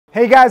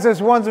Hey guys,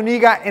 it's Juan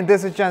Zuniga and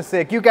this is John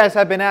Sick. You guys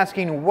have been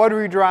asking what do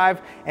we drive,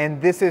 and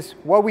this is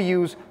what we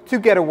use to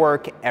get to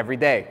work every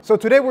day. So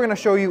today we're gonna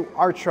show you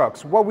our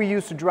trucks, what we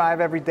use to drive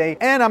every day,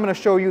 and I'm gonna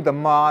show you the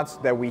mods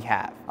that we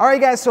have. All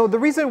right guys, so the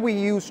reason we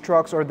use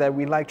trucks or that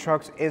we like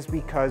trucks is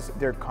because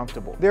they're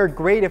comfortable. They're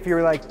great if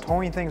you're like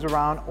towing things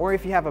around or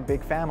if you have a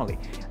big family.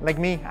 Like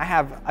me, I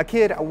have a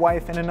kid, a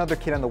wife, and another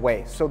kid on the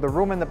way. So the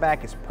room in the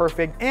back is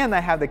perfect and I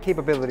have the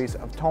capabilities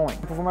of towing.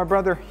 For my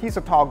brother, he's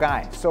a tall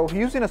guy, so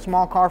using a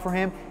small car for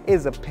him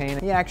is a pain.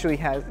 He actually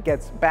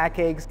gets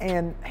backaches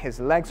and his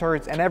legs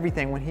hurts and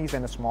everything when he's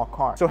in a small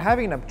car. So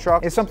having a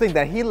truck is something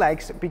that he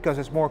likes because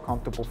it's more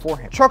comfortable for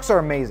him. Trucks are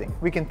amazing.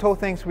 We can tow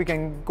things, we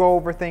can go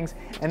over things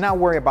and not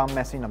worry about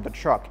messing up the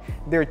truck.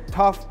 They're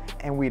tough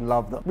and we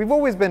love them. We've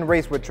always been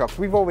raised with trucks.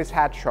 We've always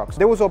had trucks.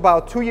 There was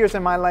about 2 years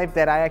in my life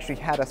that I actually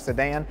had a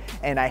sedan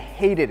and I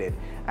hated it.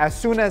 As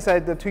soon as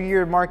the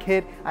 2-year mark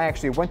hit, I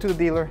actually went to the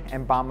dealer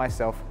and bought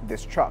myself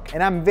this truck.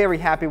 And I'm very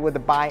happy with the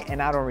buy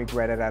and I don't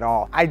regret it at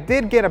all. I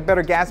did get a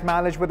better gas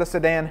mileage with a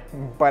sedan,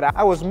 but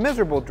I was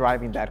miserable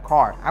driving that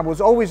car. I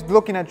was always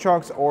looking at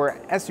trucks or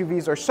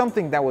SUVs or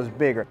something that was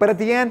bigger. But at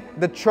the end,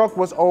 the truck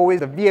was always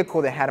the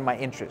vehicle that had my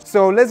interest.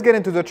 So let's get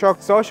into the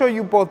truck. So I'll show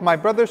you both my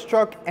brother's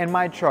truck and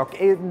my truck.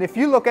 If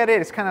you look at it,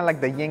 it's kind of like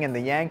the yin and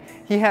the yang.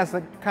 He has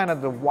kind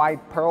of the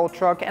white pearl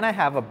truck and I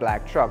have a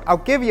black truck. I'll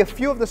give you a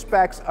few of the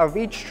specs of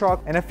each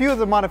truck and a few of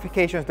the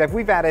modifications that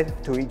we've added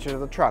to each of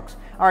the trucks.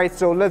 All right,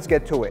 so let's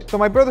get to it. So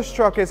my brother's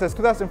truck is a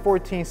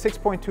 2014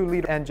 6.2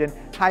 liter engine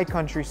High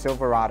Country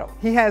Silverado.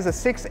 He has a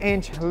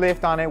 6-inch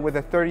lift on it with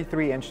a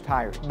 33-inch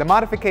tire. The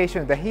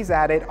modifications that he's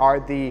added are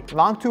the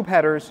long tube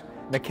headers,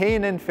 the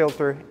K&N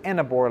filter, and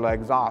a Borla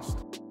exhaust.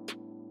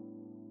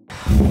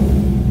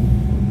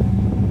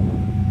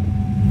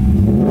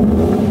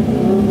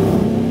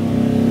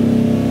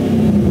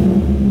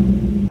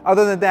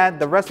 Other than that,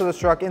 the rest of the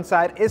truck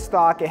inside is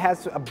stock. It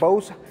has a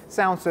Bose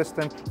sound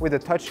system with a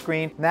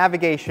touchscreen,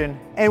 navigation.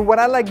 And what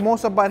I like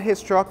most about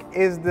his truck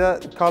is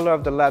the color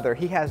of the leather.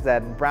 He has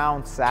that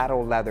brown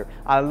saddle leather.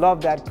 I love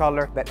that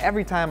color that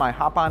every time I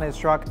hop on his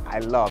truck, I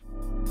love.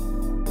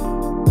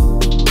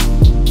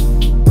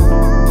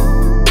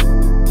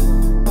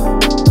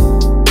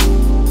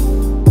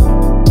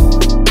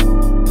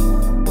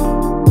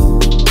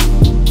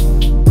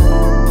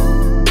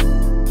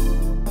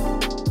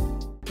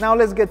 Now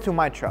let's get to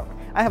my truck.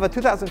 I have a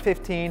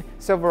 2015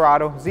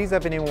 Silverado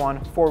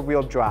Z71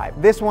 4-wheel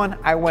drive. This one,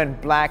 I went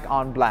black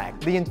on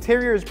black. The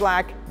interior is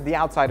black, the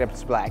outside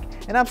is black.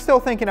 And I'm still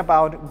thinking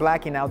about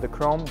blacking out the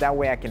chrome, that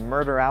way I can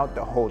murder out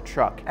the whole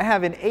truck. I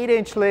have an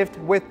 8-inch lift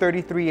with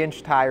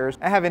 33-inch tires.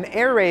 I have an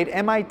air raid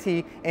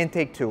MIT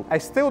intake tube. I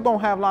still don't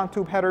have long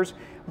tube headers,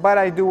 but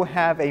I do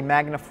have a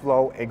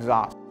MagnaFlow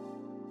exhaust.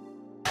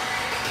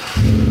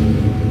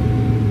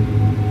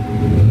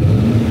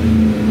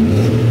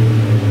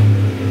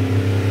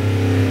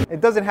 It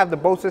doesn't have the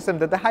Bose system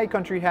that the High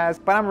Country has,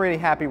 but I'm really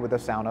happy with the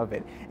sound of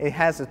it. It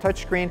has a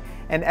touchscreen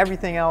and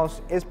everything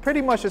else is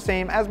pretty much the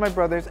same as my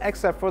brother's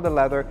except for the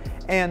leather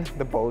and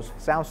the Bose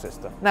sound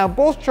system. Now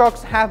both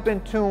trucks have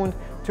been tuned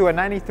to a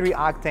 93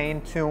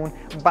 octane tune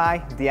by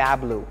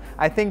Diablo.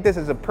 I think this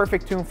is a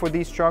perfect tune for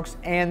these trucks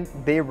and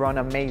they run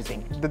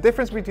amazing. The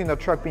difference between the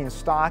truck being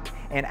stock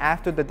and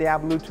after the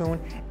Diablo tune,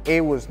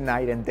 it was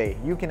night and day.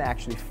 You can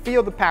actually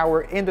feel the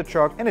power in the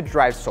truck and it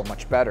drives so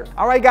much better.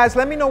 All right guys,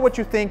 let me know what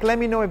you think. Let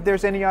me know if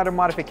there's any other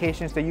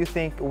modifications that you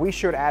think we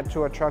should add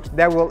to our trucks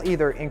that will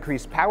either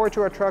increase power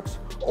to our trucks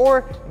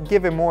or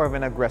give it more of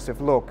an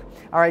aggressive look.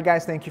 All right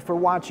guys, thank you for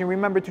watching.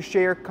 Remember to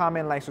share,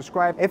 comment, like,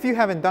 subscribe. If you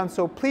haven't done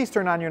so, please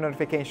turn on your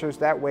notifications.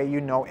 That way you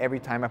know every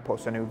time I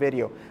post a new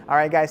video. All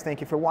right guys, thank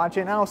you for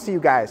watching and I'll see you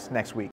guys next week.